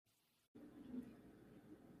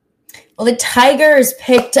Well, the Tigers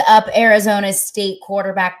picked up Arizona State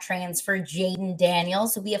quarterback transfer Jayden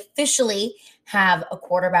Daniels. So we officially have a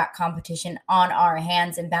quarterback competition on our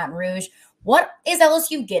hands in Baton Rouge. What is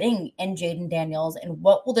LSU getting in Jayden Daniels, and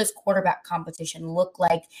what will this quarterback competition look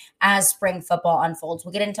like as spring football unfolds?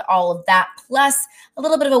 We'll get into all of that, plus a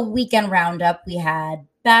little bit of a weekend roundup. We had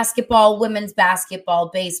basketball, women's basketball,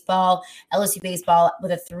 baseball, LSU baseball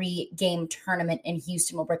with a 3-game tournament in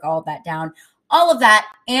Houston. We'll break all of that down. All of that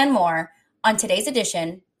and more on today's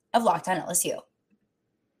edition of Locked On LSU.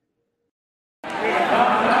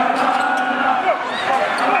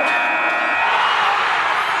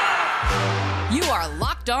 You are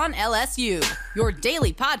Locked On LSU, your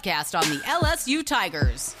daily podcast on the LSU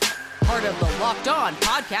Tigers. Part of the Locked On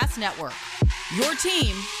Podcast Network, your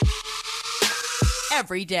team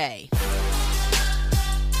every day.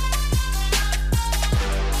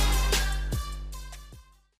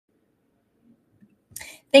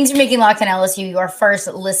 Thanks for making Locked On LSU your first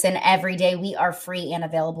listen every day. We are free and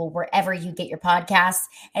available wherever you get your podcasts.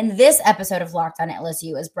 And this episode of Locked On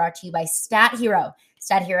LSU is brought to you by Stat Hero.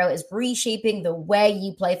 Stat Hero is reshaping the way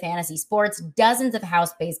you play fantasy sports. Dozens of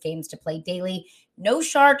house-based games to play daily. No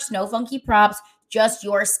sharks, no funky props, just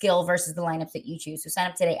your skill versus the lineups that you choose. So sign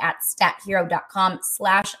up today at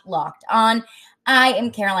stathero.com/lockedon. I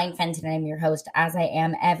am Caroline Fenton, and I'm your host, as I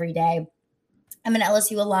am every day. I'm an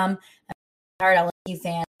LSU alum. I'm a LSU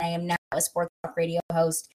fan. I am now a sports talk radio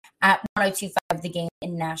host at 102.5 The Game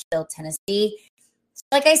in Nashville, Tennessee. So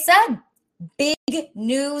like I said, big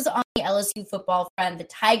news on the LSU football front. The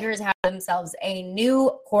Tigers have themselves a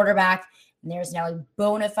new quarterback, and there's now a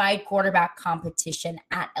bona fide quarterback competition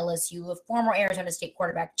at LSU. A former Arizona State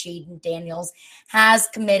quarterback, Jayden Daniels, has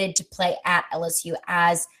committed to play at LSU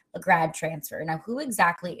as a grad transfer. Now, who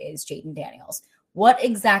exactly is Jayden Daniels? What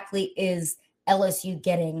exactly is LSU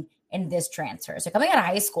getting in this transfer? So coming out of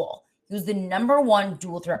high school, he was the number 1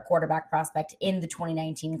 dual threat quarterback prospect in the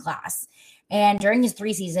 2019 class. And during his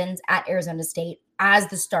 3 seasons at Arizona State as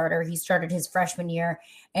the starter, he started his freshman year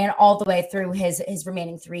and all the way through his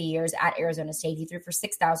remaining 3 years at Arizona State. He threw for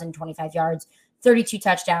 6,025 yards, 32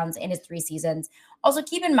 touchdowns in his 3 seasons. Also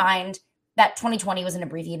keep in mind that 2020 was an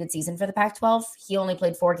abbreviated season for the Pac-12. He only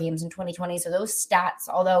played 4 games in 2020. So those stats,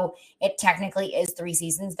 although it technically is 3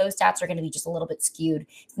 seasons, those stats are going to be just a little bit skewed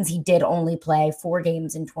since he did only play 4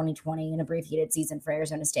 games in 2020, an abbreviated season for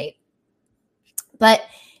Arizona State. But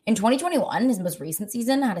in 2021, his most recent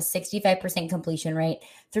season, had a 65% completion rate,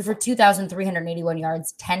 threw for 2,381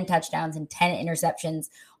 yards, 10 touchdowns, and 10 interceptions.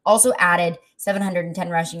 Also added 710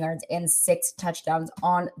 rushing yards and 6 touchdowns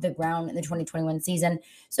on the ground in the 2021 season.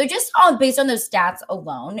 So just based on those stats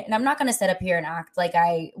alone, and I'm not going to sit up here and act like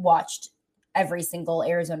I watched every single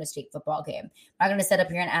Arizona State football game. I'm not going to sit up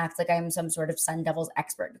here and act like I am some sort of Sun Devils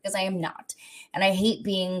expert, because I am not. And I hate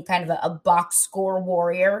being kind of a box score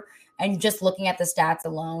warrior and just looking at the stats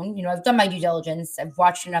alone. You know, I've done my due diligence. I've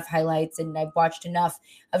watched enough highlights, and I've watched enough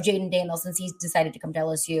of Jayden Daniels since he's decided to come to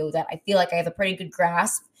LSU that I feel like I have a pretty good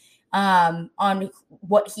grasp on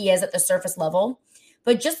what he is at the surface level.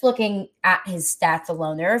 But just looking at his stats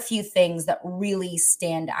alone, there are a few things that really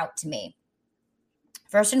stand out to me.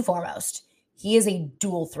 First and foremost, he is a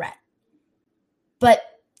dual threat. But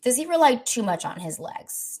does he rely too much on his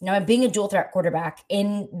legs? Now, being a dual threat quarterback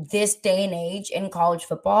in this day and age in college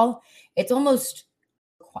football, it's almost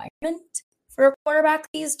a requirement for a quarterback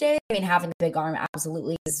these days. I mean, having a big arm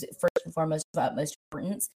absolutely is first and foremost of utmost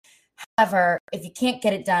importance. However, if you can't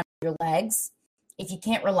get it done with your legs, if you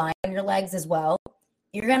can't rely on your legs as well,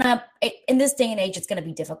 you're going to, in this day and age, it's going to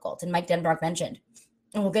be difficult. And Mike Denbrock mentioned,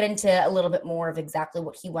 and we'll get into a little bit more of exactly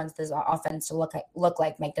what he wants this offense to look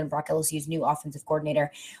like. Mike Denbrock, LSU's new offensive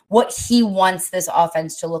coordinator, what he wants this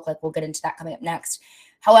offense to look like. We'll get into that coming up next.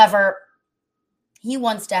 However, he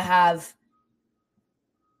wants to have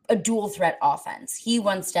a dual threat offense. He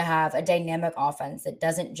wants to have a dynamic offense that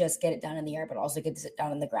doesn't just get it done in the air, but also gets it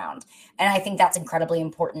down on the ground. And I think that's incredibly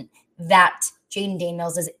important that Jayden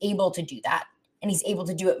Daniels is able to do that, and he's able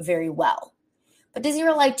to do it very well. But does he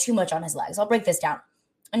rely too much on his legs? I'll break this down.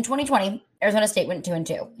 In 2020, Arizona State went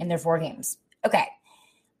 2-2 in their 4 games. Okay.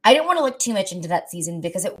 I didn't want to look too much into that season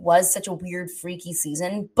because it was such a weird, freaky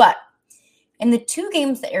season. But in the 2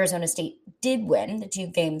 games that Arizona State did win, the 2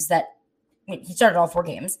 games that he started all 4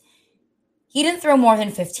 games, he didn't throw more than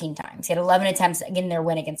 15 times. He had 11 attempts in their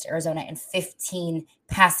win against Arizona and 15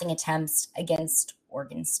 passing attempts against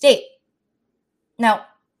Oregon State. Now,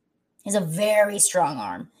 he has a very strong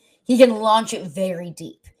arm. He can launch it very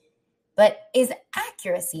deep. But is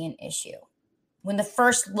accuracy an issue? When the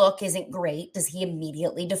first look isn't great, does he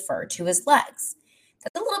immediately defer to his legs?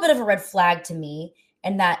 That's a little bit of a red flag to me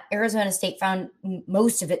and that Arizona State found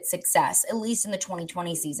most of its success, at least in the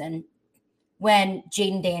 2020 season, when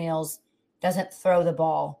Jayden Daniels doesn't throw the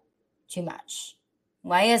ball too much.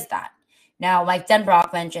 Why is that? Now, Mike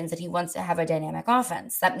Denbrock mentions that he wants to have a dynamic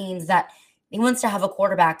offense. That means that he wants to have a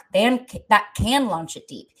quarterback that can launch it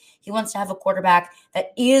deep. He wants to have a quarterback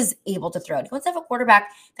that is able to throw it. He wants to have a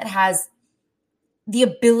quarterback that has the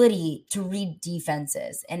ability to read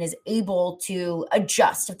defenses and is able to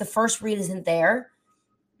adjust. If the first read isn't there,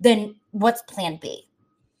 then what's plan B?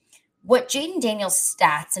 What Jayden Daniels'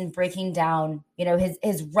 stats and breaking down,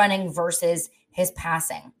 his running versus his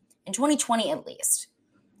passing in 2020 at least,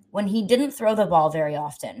 when he didn't throw the ball very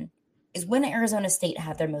often, is when Arizona State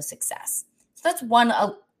had their most success. So that's one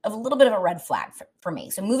of a little bit of a red flag for me.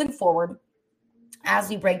 So moving forward, as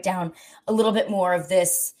we break down a little bit more of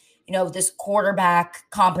this, this quarterback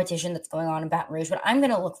competition that's going on in Baton Rouge, what I'm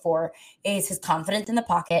going to look for is his confidence in the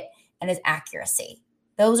pocket and his accuracy.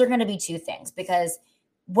 Those are going to be two things, because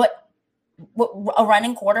what a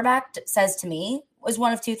running quarterback says to me was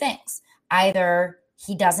one of two things. Either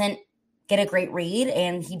he doesn't get a great read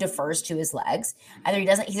and he defers to his legs. Either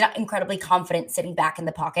he's not incredibly confident sitting back in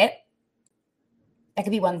the pocket. That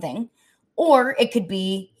could be one thing. Or it could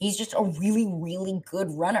be he's just a really, really good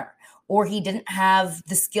runner, or he didn't have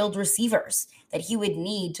the skilled receivers that he would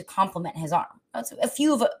need to complement his arm.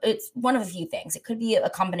 It's one of a few things. It could be a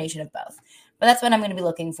combination of both, but that's what I'm going to be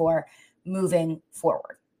looking for moving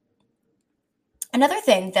forward. Another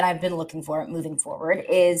thing that I've been looking for moving forward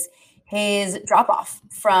is his drop-off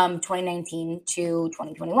from 2019 to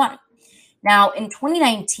 2021. Now, in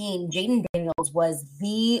 2019, Jayden Daniels was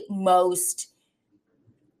the most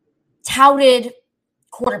touted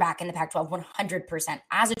quarterback in the Pac-12, 100%.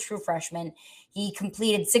 As a true freshman, he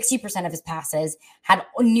completed 60% of his passes, had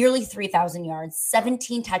nearly 3,000 yards,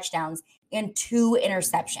 17 touchdowns, and 2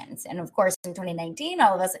 interceptions. And of course, in 2019,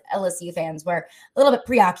 all of us LSU fans were a little bit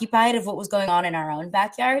preoccupied of what was going on in our own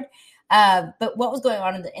backyard. But what was going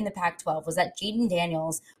on in the Pac-12 was that Jayden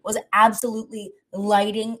Daniels was absolutely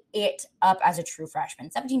lighting it up as a true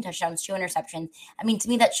freshman. 17 touchdowns, 2 interceptions. I mean, to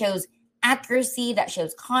me, that shows accuracy, that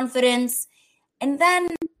shows confidence. And then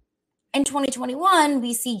in 2021,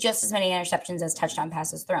 we see just as many interceptions as touchdown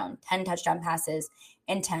passes thrown, 10 touchdown passes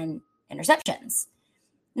and 10 interceptions.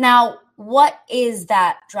 Now, what is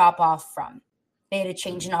that drop off from? They had a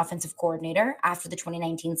change in offensive coordinator after the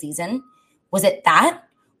 2019 season. Was it that?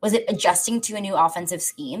 Was it adjusting to a new offensive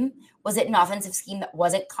scheme? Was it an offensive scheme that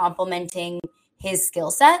wasn't complementing his skill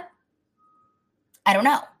set? I don't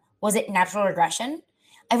know. Was it natural regression?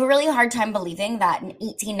 I have a really hard time believing that an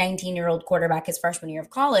 18, 19-year-old quarterback his freshman year of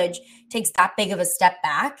college takes that big of a step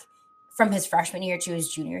back from his freshman year to his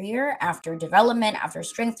junior year after development, after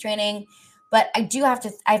strength training. But I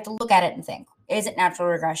have to look at it and think, is it natural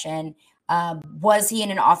regression? Was he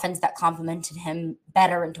in an offense that complemented him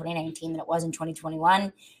better in 2019 than it was in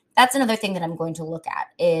 2021? That's another thing that I'm going to look at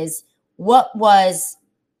is what was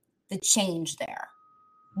the change there?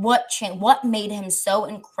 What made him so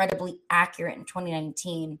incredibly accurate in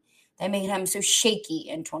 2019 that made him so shaky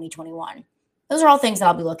in 2021? Those are all things that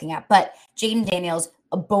I'll be looking at. But Jayden Daniels,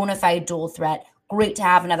 a bona fide dual threat. Great to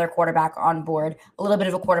have another quarterback on board, a little bit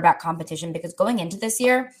of a quarterback competition, because going into this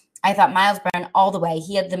year, I thought Myles Brennan all the way.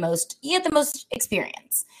 He had the most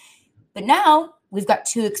experience. But now we've got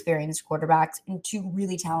 2 experienced quarterbacks and 2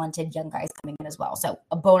 really talented young guys coming in as well. So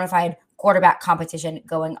a bona fide quarterback competition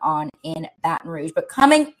going on in Baton Rouge. But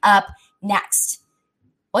coming up next,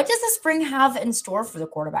 what does the spring have in store for the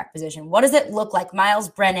quarterback position? What does it look like? Myles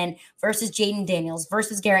Brennan versus Jayden Daniels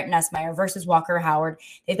versus Garrett Nussmeier versus Walker Howard.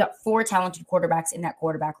 They've got 4 talented quarterbacks in that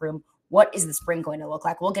quarterback room. What is the spring going to look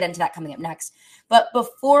like? We'll get into that coming up next. But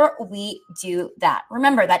before we do that,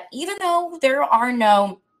 remember that even though there are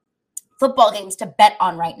no football games to bet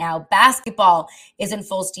on right now, basketball is in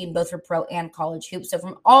full steam, both for pro and college hoops. So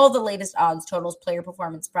from all the latest odds, totals, player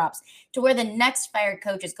performance props, to where the next fired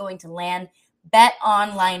coach is going to land,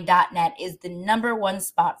 BetOnline.net is the number one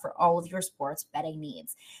spot for all of your sports betting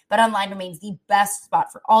needs. BetOnline remains the best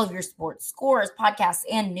spot for all of your sports scores, podcasts,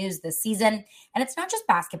 and news this season. And it's not just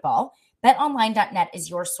basketball. BetOnline.net is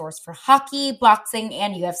your source for hockey, boxing,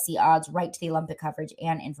 and UFC odds, right to the Olympic coverage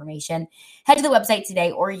and information. Head to the website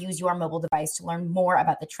today or use your mobile device to learn more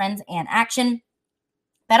about the trends and action.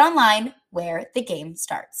 BetOnline, where the game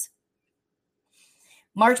starts.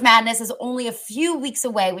 March Madness is only a few weeks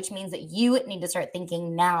away, which means that you need to start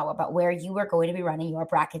thinking now about where you are going to be running your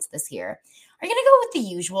brackets this year. Are you going to go with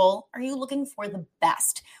the usual? Are you looking for the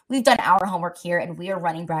best? We've done our homework here, and we are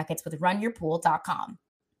running brackets with runyourpool.com.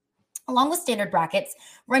 Along with standard brackets,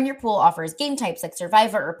 Run Your Pool offers game types like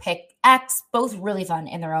Survivor or Pick X, both really fun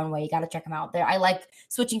in their own way. You got to check them out. I like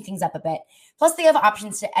switching things up a bit. Plus, they have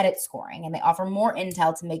options to edit scoring, and they offer more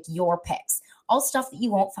intel to make your picks. All stuff that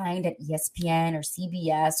you won't find at ESPN or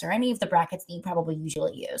CBS or any of the brackets that you probably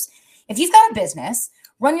usually use. If you've got a business,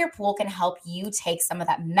 Run Your Pool can help you take some of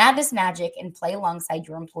that madness magic and play alongside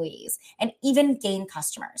your employees and even gain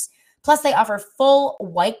customers. Plus, they offer full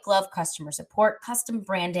white glove customer support, custom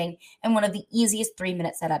branding, and one of the easiest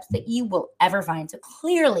 3-minute setups that you will ever find. So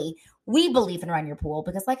clearly, we believe in Run Your Pool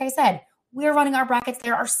because, like I said, we're running our brackets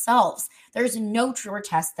there ourselves. There's no truer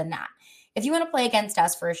test than that. If you want to play against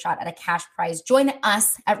us for a shot at a cash prize, join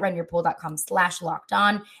us at runyourpool.com/lockedon.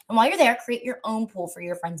 And while you're there, create your own pool for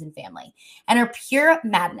your friends and family. Enter Pure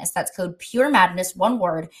Madness, that's code Pure Madness, one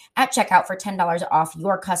word, at checkout for $10 off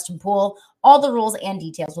your custom pool. All the rules and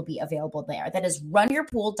details will be available there. That is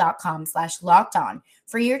runyourpool.com/lockedon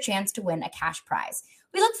for your chance to win a cash prize.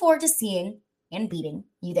 We look forward to seeing and beating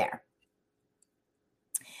you there.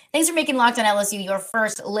 Thanks for making Locked On LSU your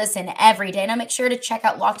first listen every day. Now make sure to check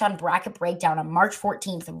out Locked On Bracket Breakdown on March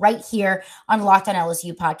 14th right here on Locked On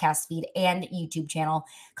LSU podcast feed and YouTube channel.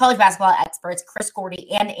 College basketball experts Chris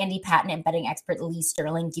Gordy and Andy Patton and betting expert Lee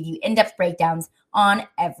Sterling give you in-depth breakdowns on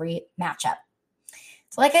every matchup.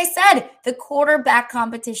 So like I said, the quarterback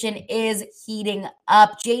competition is heating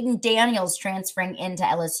up. Jaden Daniels transferring into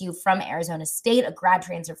LSU from Arizona State, a grad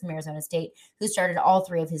transfer from Arizona State who started all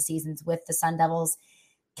 3 of his seasons with the Sun Devils.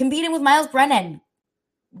 Competing with Myles Brennan,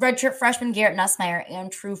 redshirt freshman Garrett Nussmeier, and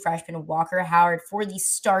true freshman Walker Howard for the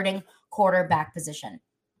starting quarterback position.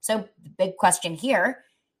 So the big question here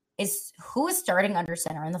is who is starting under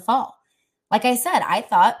center in the fall? Like I said, I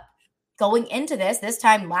thought going into this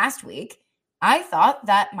time last week, I thought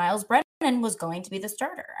that Myles Brennan was going to be the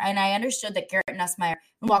starter. And I understood that Garrett Nussmeier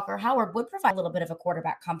and Walker Howard would provide a little bit of a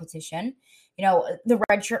quarterback competition. You know, the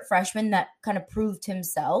redshirt freshman that kind of proved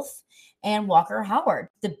himself, and Walker Howard,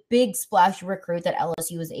 the big splash recruit that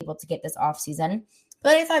LSU was able to get this offseason.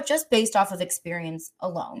 But I thought just based off of experience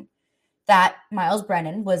alone, that Myles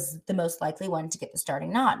Brennan was the most likely one to get the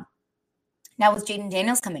starting nod. Now with Jaden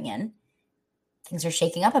Daniels coming in, things are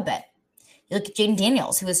shaking up a bit. You look at Jaden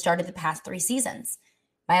Daniels, who has started the past 3 seasons.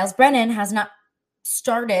 Myles Brennan has not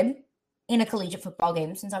started in a collegiate football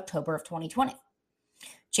game since October of 2020.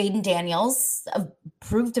 Jaden Daniels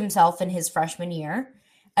proved himself in his freshman year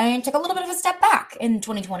and took a little bit of a step back in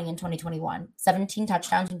 2020 and 2021. 17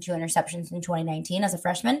 touchdowns and 2 interceptions in 2019 as a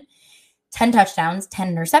freshman. 10 touchdowns,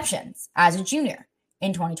 10 interceptions as a junior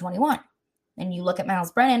in 2021. And you look at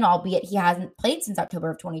Myles Brennan, albeit he hasn't played since October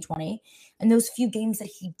of 2020, and those few games that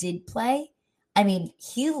he did play, I mean,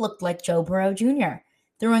 he looked like Joe Burrow Jr.,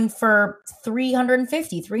 throwing for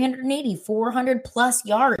 350, 380, 400 plus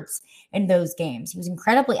yards in those games. He was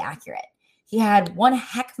incredibly accurate. He had one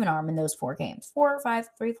heck of an arm in those 4 games, 4 or 5,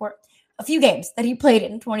 3, 4, a few games that he played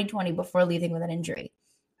in 2020 before leaving with an injury.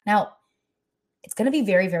 Now, it's going to be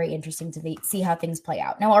very, very interesting to see how things play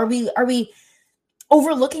out. Now, are we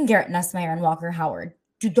overlooking Garrett Nussmeier and Walker Howard?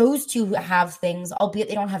 Do those two have things, albeit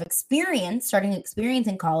they don't have starting experience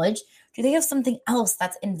in college, do they have something else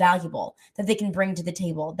that's invaluable that they can bring to the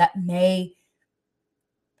table that may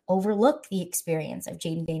overlook the experience of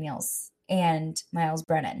Jaden Daniels and Myles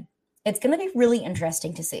Brennan? It's going to be really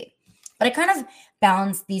interesting to see. But I kind of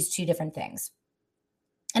balance these 2 different things.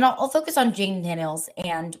 And I'll focus on Jaden Daniels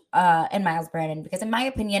and Myles Brennan because, in my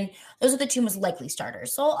opinion, those are the 2 most likely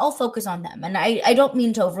starters. So I'll focus on them. And I don't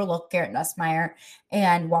mean to overlook Garrett Nussmeier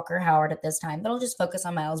and Walker Howard at this time, but I'll just focus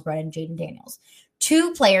on Myles Brennan and Jaden Daniels.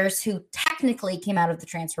 2 players who technically came out of the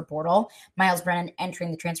transfer portal, Myles Brennan entering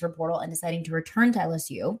the transfer portal and deciding to return to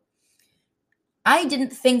LSU. I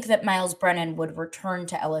didn't think that Myles Brennan would return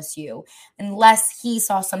to LSU unless he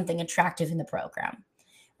saw something attractive in the program,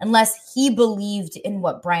 unless he believed in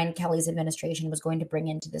what Brian Kelly's administration was going to bring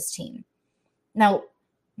into this team. Now,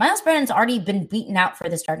 Myles Brennan's already been beaten out for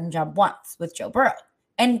the starting job once with Joe Burrow,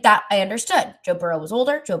 and that I understood. Joe Burrow was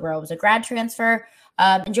older. Joe Burrow was a grad transfer,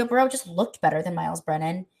 and Joe Burrow just looked better than Myles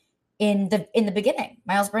Brennan in the beginning.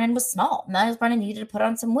 Myles Brennan was small. Myles Brennan needed to put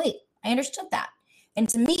on some weight. I understood that. And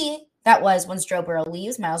to me, that was once Joe Burrow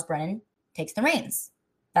leaves, Myles Brennan takes the reins.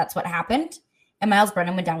 That's what happened. And Myles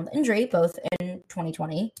Brennan went down with injury both in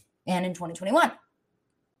 2020 and in 2021.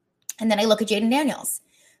 And then I look at Jaden Daniels,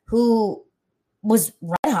 who was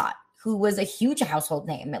red hot, who was a huge household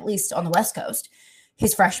name, at least on the West Coast,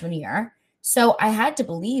 his freshman year. So I had to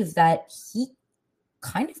believe that he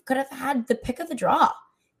kind of could have had the pick of the draw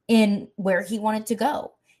in where he wanted to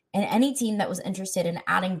go. And any team that was interested in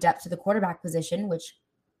adding depth to the quarterback position, which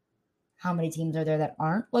how many teams are there that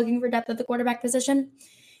aren't looking for depth at the quarterback position?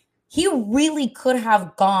 He really could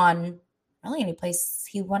have gone really any place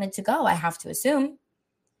he wanted to go, I have to assume.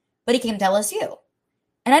 But he came to LSU.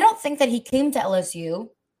 And I don't think that he came to LSU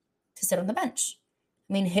to sit on the bench.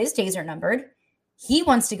 I mean, his days are numbered. He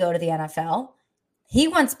wants to go to the NFL. He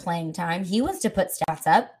wants playing time. He wants to put stats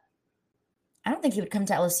up. I don't think he would come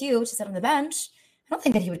to LSU to sit on the bench. I don't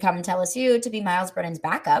think that he would come to LSU to be Miles Brennan's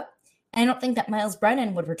backup. And I don't think that Miles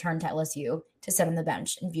Brennan would return to LSU to sit on the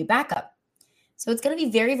bench and be a backup. So it's going to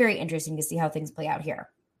be very, very interesting to see how things play out here.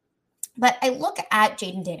 But I look at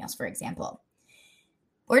Jayden Daniels, for example.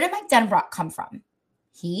 Where did Mike Denbrock come from?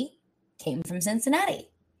 He came from Cincinnati.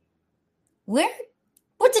 What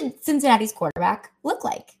did Cincinnati's quarterback look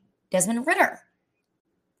like? Desmond Ridder.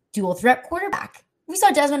 Dual threat quarterback. We saw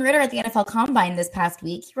Desmond Ridder at the NFL Combine this past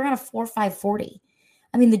week. He ran a 4.5 40.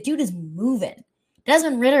 I mean, the dude is moving.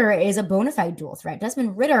 Desmond Ridder is a bona fide dual threat.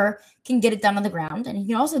 Desmond Ridder can get it done on the ground, and he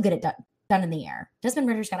can also get it done in the air. Desmond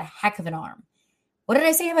Ridder's got a heck of an arm. What did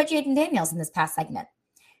I say about Jayden Daniels in this past segment?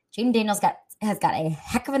 Jayden Daniels has got a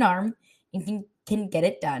heck of an arm and can get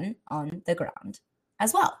it done on the ground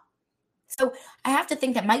as well. So I have to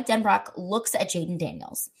think that Mike Denbrock looks at Jayden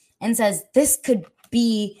Daniels and says, this could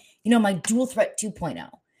be, my dual threat 2.0.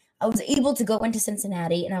 I was able to go into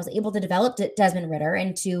Cincinnati and I was able to develop Desmond Ridder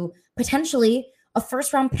into potentially a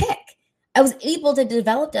first-round pick. I was able to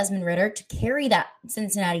develop Desmond Ridder to carry that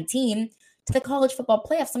Cincinnati team to the college football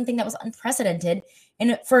playoff, something that was unprecedented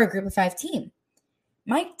for a group of 5 team.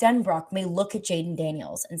 Mike Denbrock may look at Jayden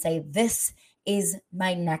Daniels and say, this is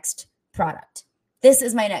my next product. This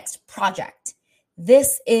is my next project.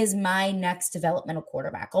 This is my next developmental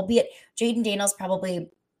quarterback. Albeit Jayden Daniels probably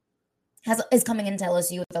is coming into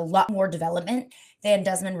LSU with a lot more development than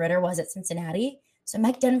Desmond Ridder was at Cincinnati. So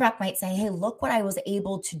Mike Denbrock might say, hey, look what I was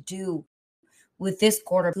able to do with this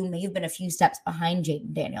quarterback who may have been a few steps behind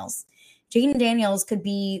Jayden Daniels. Jayden Daniels could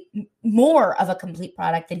be more of a complete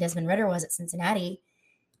product than Desmond Ridder was at Cincinnati.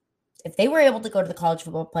 If they were able to go to the college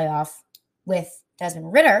football playoff with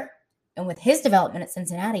Desmond Ridder and with his development at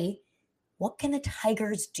Cincinnati, what can the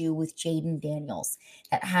Tigers do with Jayden Daniels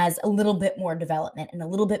that has a little bit more development and a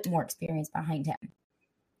little bit more experience behind him?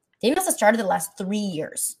 Daniels has started the last 3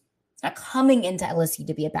 years. He's not coming into LSU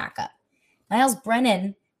to be a backup. Miles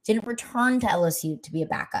Brennan didn't return to LSU to be a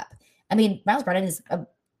backup. I mean, Miles Brennan is a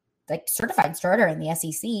certified starter in the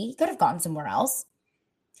SEC. He could have gone somewhere else.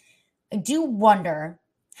 I do wonder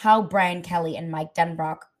how Brian Kelly and Mike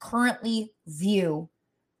Denbrock currently view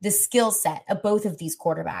the skill set of both of these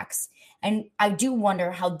quarterbacks. And I do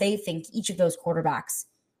wonder how they think each of those quarterbacks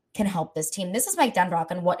can help this team. This is Mike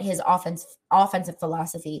Denbrock and what his offensive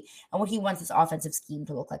philosophy and what he wants his offensive scheme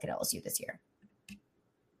to look like at LSU this year.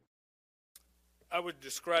 I would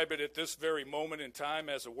describe it at this very moment in time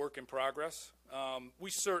as a work in progress. We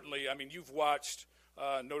certainly, you've watched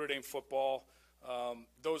Notre Dame football.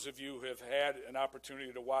 Those of you who have had an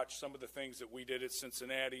opportunity to watch some of the things that we did at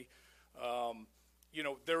Cincinnati,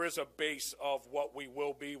 there is a base of what we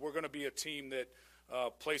will be. We're going to be a team that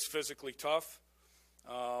plays physically tough,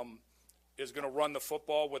 is going to run the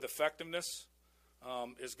football with effectiveness,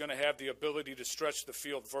 is going to have the ability to stretch the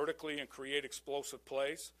field vertically and create explosive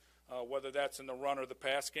plays, whether that's in the run or the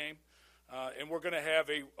pass game. And we're going to have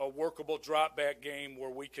a workable drop-back game where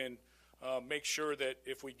we can make sure that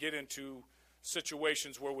if we get into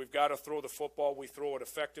situations where we've got to throw the football, we throw it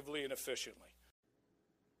effectively and efficiently.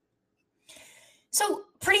 So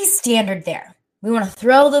pretty standard there. We want to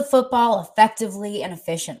throw the football effectively and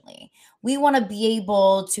efficiently. We want to be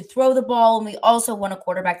able to throw the ball, and we also want a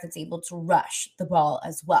quarterback that's able to rush the ball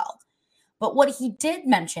as well. But what he did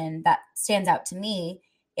mention that stands out to me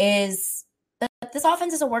is that this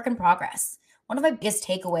offense is a work in progress. One of my biggest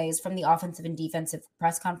takeaways from the offensive and defensive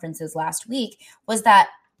press conferences last week was that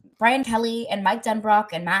Brian Kelly and Mike Denbrock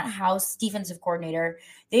and Matt House, defensive coordinator,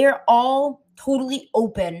 they are all totally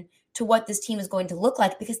open to what this team is going to look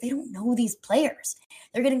like because they don't know these players.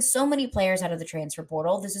 They're getting so many players out of the transfer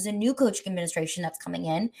portal. This is a new coaching administration that's coming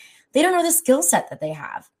in. They don't know the skill set that they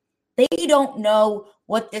have. They don't know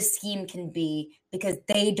what this scheme can be because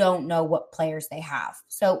they don't know what players they have.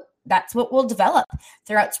 So that's what we'll develop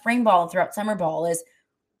throughout spring ball and throughout summer ball is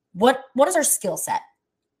what is our skill set?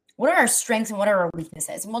 What are our strengths and what are our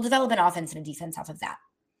weaknesses? And we'll develop an offense and a defense off of that.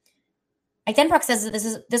 Mike Denbrock says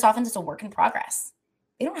that this offense is a work in progress.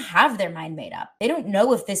 They don't have their mind made up. They don't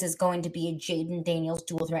know if this is going to be a Jayden Daniels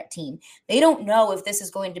dual threat team. They don't know if this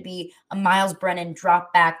is going to be a Miles Brennan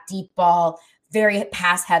drop back, deep ball, very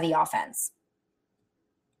pass heavy offense.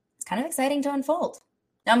 It's kind of exciting to unfold.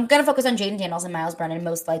 Now I'm going to focus on Jayden Daniels and Miles Brennan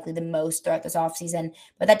most likely the most throughout this offseason,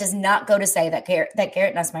 but that does not go to say that Garrett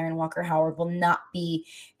Nussmeier and Walker Howard will not be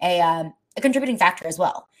a contributing factor as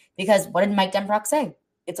well. because what did Mike Denbrock say?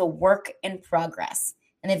 It's a work in progress,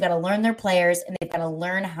 and they've got to learn their players, and they've got to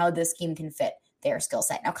learn how this scheme can fit their skill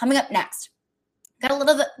set. Now, coming up next, got a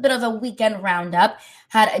little bit of a weekend roundup,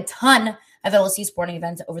 had a ton of LSU sporting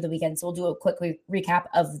events over the weekend, so we'll do a quick recap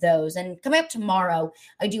of those. And coming up tomorrow,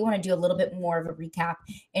 I do want to do a little bit more of a recap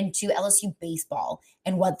into LSU baseball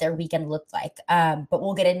and what their weekend looked like. But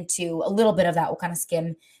we'll get into a little bit of that. We'll kind of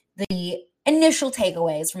skim the initial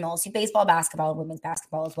takeaways from LSU baseball, basketball, and women's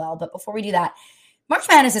basketball as well. But before we do that, March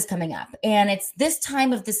Madness is coming up, and it's this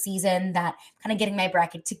time of the season that kind of getting my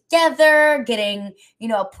bracket together, getting,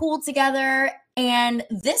 a pool together. And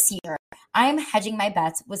this year, I'm hedging my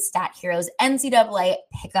bets with Stat Heroes NCAA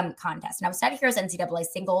Pick'em contest. Now, Stat Heroes NCAA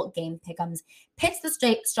single game Pick'ems pits the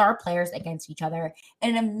star players against each other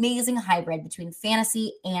in an amazing hybrid between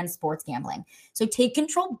fantasy and sports gambling. So take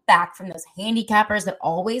control back from those handicappers that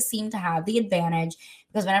always seem to have the advantage,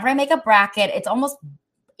 because whenever I make a bracket, it's almost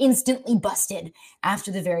instantly busted after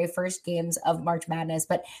the very first games of March Madness.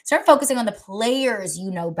 But start focusing on the players you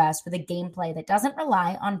know best with a gameplay that doesn't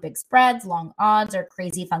rely on big spreads, long odds, or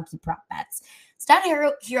crazy funky prop bets. Stat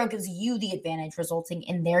Hero gives you the advantage, resulting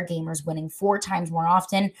in their gamers winning 4 times more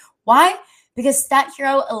often. Why? Because Stat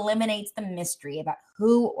Hero eliminates the mystery about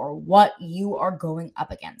who or what you are going up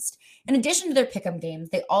against. In addition to their pick'em games,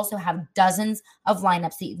 they also have dozens of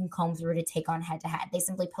lineups that you can comb through to take on head-to-head. They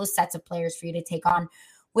simply post sets of players for you to take on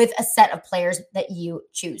with a set of players that you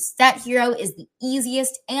choose. Stat Hero is the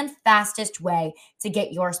easiest and fastest way to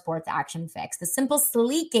get your sports action fix. The simple,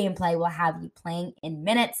 sleek gameplay will have you playing in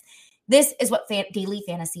minutes. This is what daily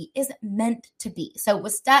fantasy is meant to be. So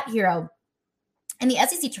with Stat Hero, in the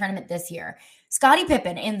SEC tournament this year, Scottie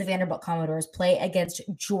Pippen and the Vanderbilt Commodores play against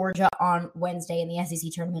Georgia on Wednesday in the SEC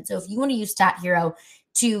tournament. So if you want to use Stat Hero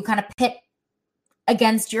to kind of pit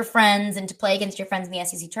against your friends and to play against your friends in the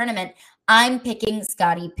SEC tournament, I'm picking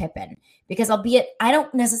Scottie Pippen because albeit I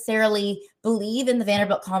don't necessarily believe in the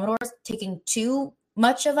Vanderbilt Commodores taking too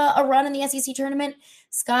much of a run in the SEC tournament,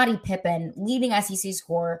 Scottie Pippen leading SEC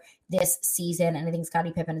scorer this season. And I think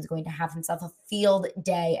Scottie Pippen is going to have himself a field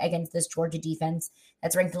day against this Georgia defense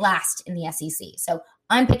that's ranked last in the SEC. So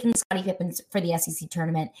I'm picking Scottie Pippen for the SEC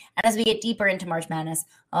tournament. And as we get deeper into March Madness,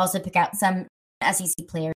 I'll also pick out some SEC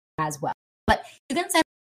players as well. But you can sign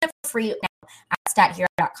up for free now at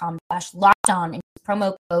stathero.com/lockedon and use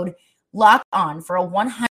promo code LOCKEDON for a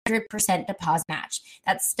 100% deposit match.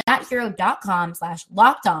 That's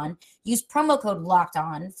stathero.com/lockedon. Use promo code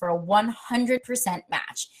LOCKEDON for a 100%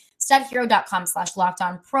 match.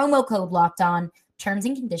 stathero.com/lockedon, promo code LOCKEDON. Terms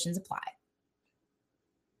and conditions apply.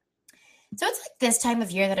 So it's like this time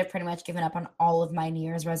of year that I've pretty much given up on all of my New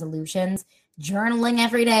Year's resolutions. Journaling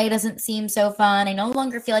every day doesn't seem so fun. I no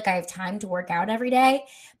longer feel like I have time to work out every day.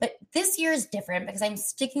 But this year is different because I'm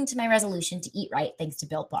sticking to my resolution to eat right thanks to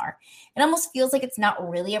Built Bar. It almost feels like it's not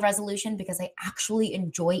really a resolution because I actually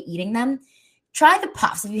enjoy eating them. Try the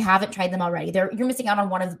Puffs if you haven't tried them already. You're missing out on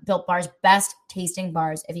one of Built Bar's best tasting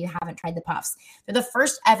bars if you haven't tried the Puffs. They're the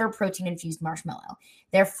first ever protein-infused marshmallow.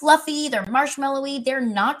 They're fluffy, they're marshmallowy, they're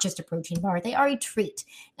not just a protein bar, they are a treat.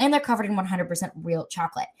 And they're covered in 100% real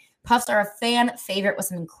chocolate. Puffs are a fan favorite with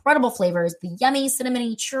some incredible flavors. The yummy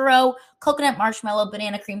cinnamony churro, coconut marshmallow,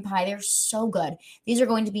 banana cream pie. They're so good. These are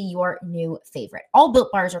going to be your new favorite. All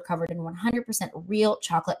Built Bars are covered in 100% real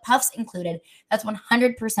chocolate, Puffs included. That's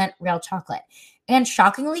 100% real chocolate. And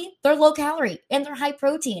shockingly, they're low calorie and they're high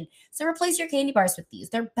protein. So replace your candy bars with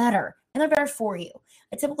these. They're better and they're better for you.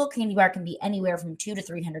 A typical candy bar can be anywhere from 200 to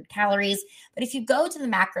 300 calories. But if you go to the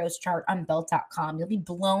macros chart on Built.com, you'll be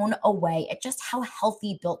blown away at just how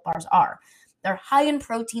healthy Built Bars are. They're high in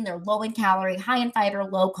protein, they're low in calorie, high in fiber,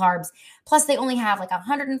 low carbs. Plus, they only have like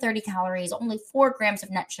 130 calories, only 4 grams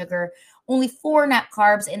of net sugar, only 4 net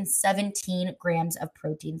carbs, and 17 grams of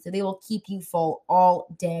protein. So they will keep you full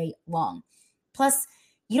all day long. Plus,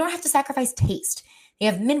 you don't have to sacrifice taste. They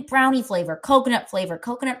have mint brownie flavor, coconut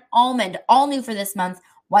almond, all new for this month,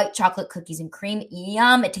 white chocolate cookies and cream.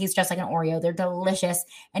 Yum. It tastes just like an Oreo. They're delicious,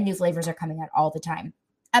 and new flavors are coming out all the time.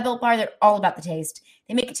 At Built Bar, they're all about the taste.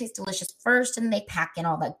 They make it taste delicious first, and they pack in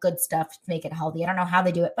all that good stuff to make it healthy. I don't know how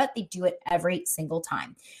they do it, but they do it every single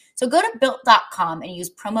time. So go to Built.com and use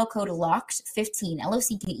promo code LOCKED15,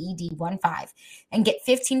 LOCKED15, and get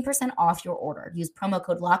 15% off your order. Use promo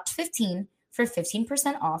code LOCKED15 for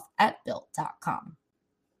 15% off at Built.com.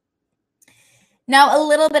 Now, a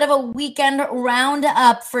little bit of a weekend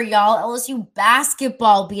roundup for y'all. LSU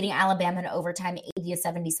basketball beating Alabama in overtime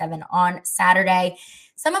 80-77 on Saturday.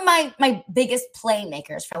 Some of my biggest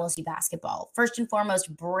playmakers for LSU basketball. First and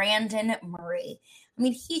foremost, Brandon Murray. I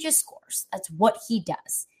mean, he just scores. That's what he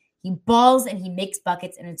does. He balls and he makes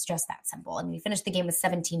buckets, and it's just that simple. I mean, he finished the game with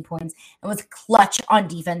 17 points and was clutch on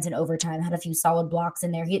defense in overtime, had a few solid blocks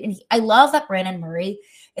in there. I love that Brandon Murray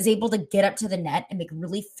is able to get up to the net and make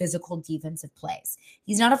really physical defensive plays.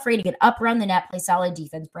 He's not afraid to get up around the net, play solid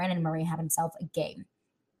defense. Brandon Murray had himself a game.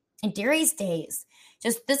 And Darius Days,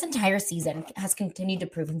 just this entire season, has continued to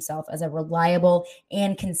prove himself as a reliable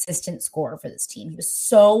and consistent scorer for this team. He was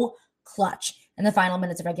so clutch in the final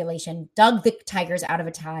minutes of regulation, dug the Tigers out of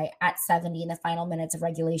a tie at 70 in the final minutes of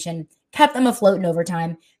regulation, kept them afloat in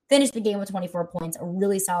overtime, finished the game with 24 points, a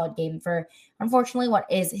really solid game for, unfortunately, what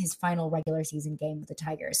is his final regular season game with the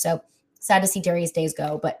Tigers. So sad to see Darius Days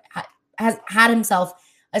go, but has had himself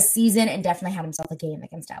a season and definitely had himself a game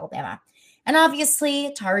against Alabama. And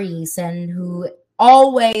obviously, Tari Eason, who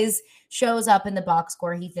always shows up in the box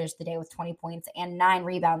score. He finished the day with 20 points and 9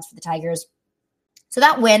 rebounds for the Tigers. So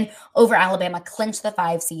that win over Alabama clinched the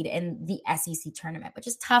 5 seed in the SEC tournament, which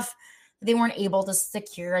is tough. They weren't able to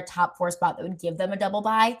secure a top 4 spot that would give them a double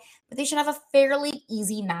bye, but they should have a fairly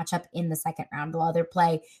easy matchup in the second round. They'll either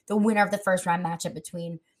play the winner of the first round matchup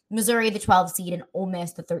between Missouri, the 12 seed, and Ole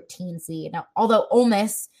Miss, the 13 seed. Now, although Ole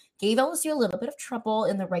Miss gave LSU a little bit of trouble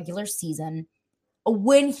in the regular season, a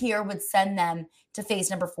win here would send them to face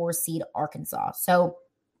number 4 seed Arkansas. So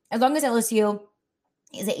as long as LSU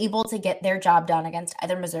is able to get their job done against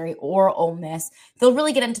either Missouri or Ole Miss, they'll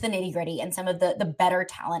really get into the nitty-gritty and some of the better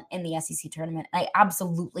talent in the SEC tournament. I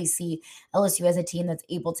absolutely see LSU as a team that's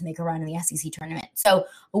able to make a run in the SEC tournament. So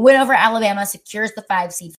a win over Alabama secures the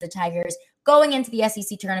 5 seed for the Tigers. Going into the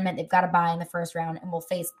SEC tournament, they've got a bye in the first round and will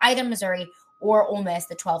face either Missouri or Ole Miss,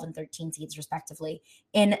 the 12 and 13 seeds respectively,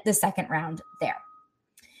 in the second round there.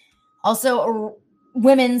 Also,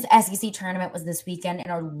 women's SEC tournament was this weekend in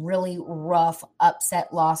a really rough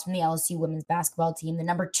upset loss from the LSU women's basketball team, the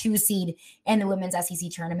number 2 seed in the women's SEC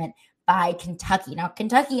tournament, by Kentucky. Now,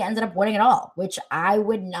 Kentucky ended up winning it all, which I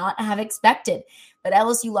would not have expected, but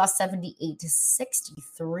LSU lost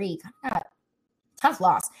 78-63. Kind of a tough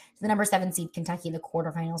loss to the number 7 seed Kentucky in the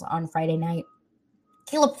quarterfinals on Friday night.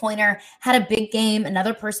 Caleb Pointer had a big game,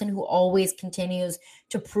 another person who always continues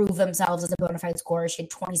to prove themselves as a bona fide scorer. She had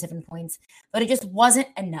 27 points, but it just wasn't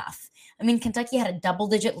enough. I mean, Kentucky had a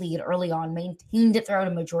double-digit lead early on, maintained it throughout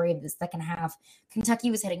a majority of the second half.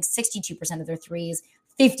 Kentucky was hitting 62% of their threes,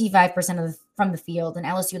 55% from the field, and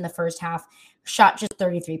LSU in the first half shot just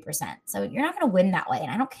 33%. So you're not going to win that way,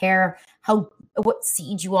 and I don't care what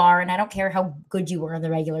seed you are, and I don't care how good you were in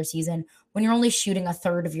the regular season. When you're only shooting a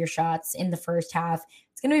third of your shots in the first half,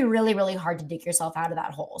 it's going to be really, really hard to dig yourself out of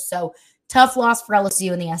that hole. So tough loss for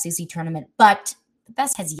LSU in the SEC tournament, but the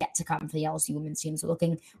best has yet to come for the LSU women's team. So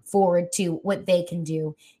looking forward to what they can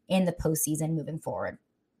do in the postseason moving forward.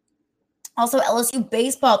 Also, LSU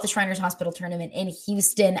baseball at the Shriners Hospital tournament in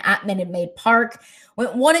Houston at Minute Maid Park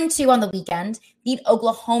went 1-2 on the weekend, beat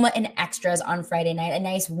Oklahoma in extras on Friday night. A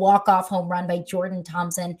nice walk-off home run by Jordan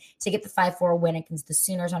Thompson to get the 5-4 win against the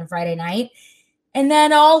Sooners on Friday night. And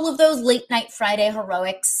then all of those late-night Friday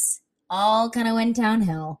heroics all kind of went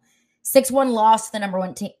downhill. 6-1 loss to the number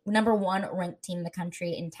one ranked team in the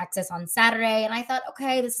country in Texas on Saturday. And I thought,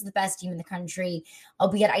 okay, this is the best team in the country,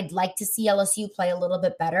 albeit I'd like to see LSU play a little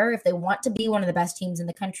bit better. If they want to be one of the best teams in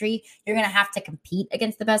the country, you're going to have to compete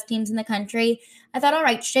against the best teams in the country. I thought, all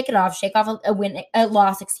right, shake off a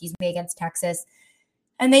loss against Texas.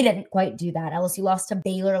 And they didn't quite do that. LSU lost to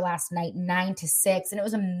Baylor last night, 9-6, and it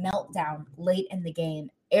was a meltdown late in the game.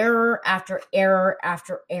 Error after error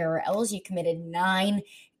after error. LSU committed 9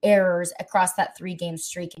 errors across that 3-game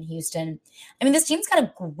streak in Houston. I mean, this team's got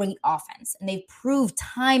a great offense, and they've proved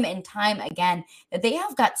time and time again that they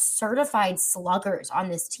have got certified sluggers on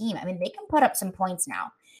this team. I mean, they can put up some points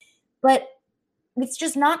now, but it's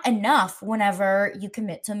just not enough whenever you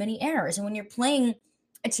commit so many errors. And when you're playing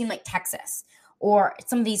a team like Texas or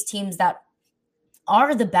some of these teams that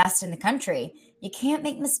are the best in the country, you can't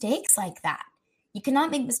make mistakes like that. You cannot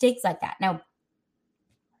make mistakes like that. Now,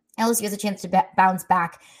 LSU has a chance to bounce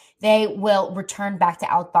back. They will return back to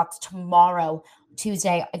Outbox tomorrow,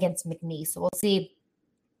 Tuesday, against McNeese. So we'll see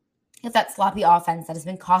if that sloppy offense that has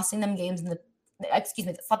been costing them games the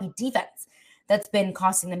sloppy defense that's been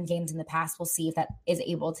costing them games in the past, we'll see if that is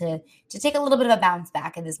able to take a little bit of a bounce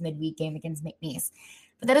back in this midweek game against McNeese.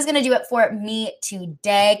 But that is going to do it for me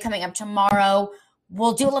today. Coming up tomorrow,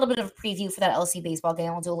 we'll do a little bit of a preview for that LSU baseball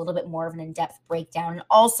game. We'll do a little bit more of an in-depth breakdown. And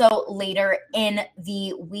also later in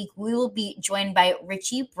the week, we will be joined by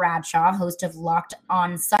Richie Bradshaw, host of Locked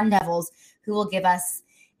On Sun Devils, who will give us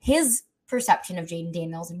his perception of Jayden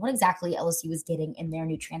Daniels and what exactly LSU is getting in their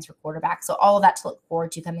new transfer quarterback. So all of that to look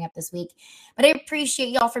forward to coming up this week. But I appreciate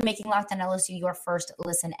y'all for making Locked On LSU your first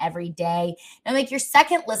listen every day. Now make your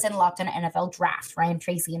second listen Locked On NFL Draft. Ryan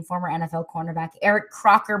Tracy and former NFL cornerback Eric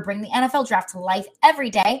Crocker bring the NFL Draft to life every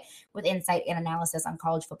day with insight and analysis on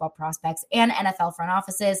college football prospects and NFL front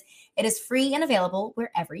offices. It is free and available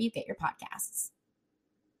wherever you get your podcasts.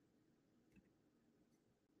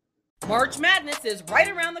 March Madness is right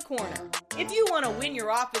around the corner. If you want to win your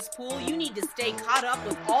office pool, you need to stay caught up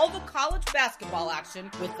with all the college basketball action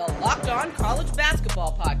with the Locked On College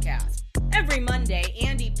Basketball Podcast. Every Monday,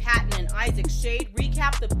 Andy Patton and Isaac Shade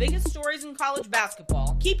recap the biggest stories in college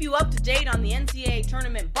basketball, keep you up to date on the NCAA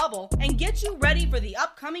tournament bubble, and get you ready for the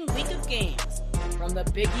upcoming week of games. From the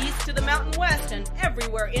Big East to the Mountain West and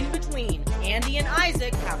everywhere in between, Andy and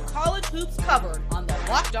Isaac have college hoops covered on the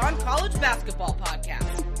Locked On College Basketball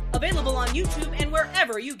Podcast. Available on YouTube and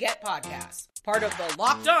wherever you get podcasts. Part of the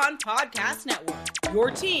Locked On Podcast Network.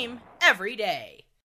 Your team every day.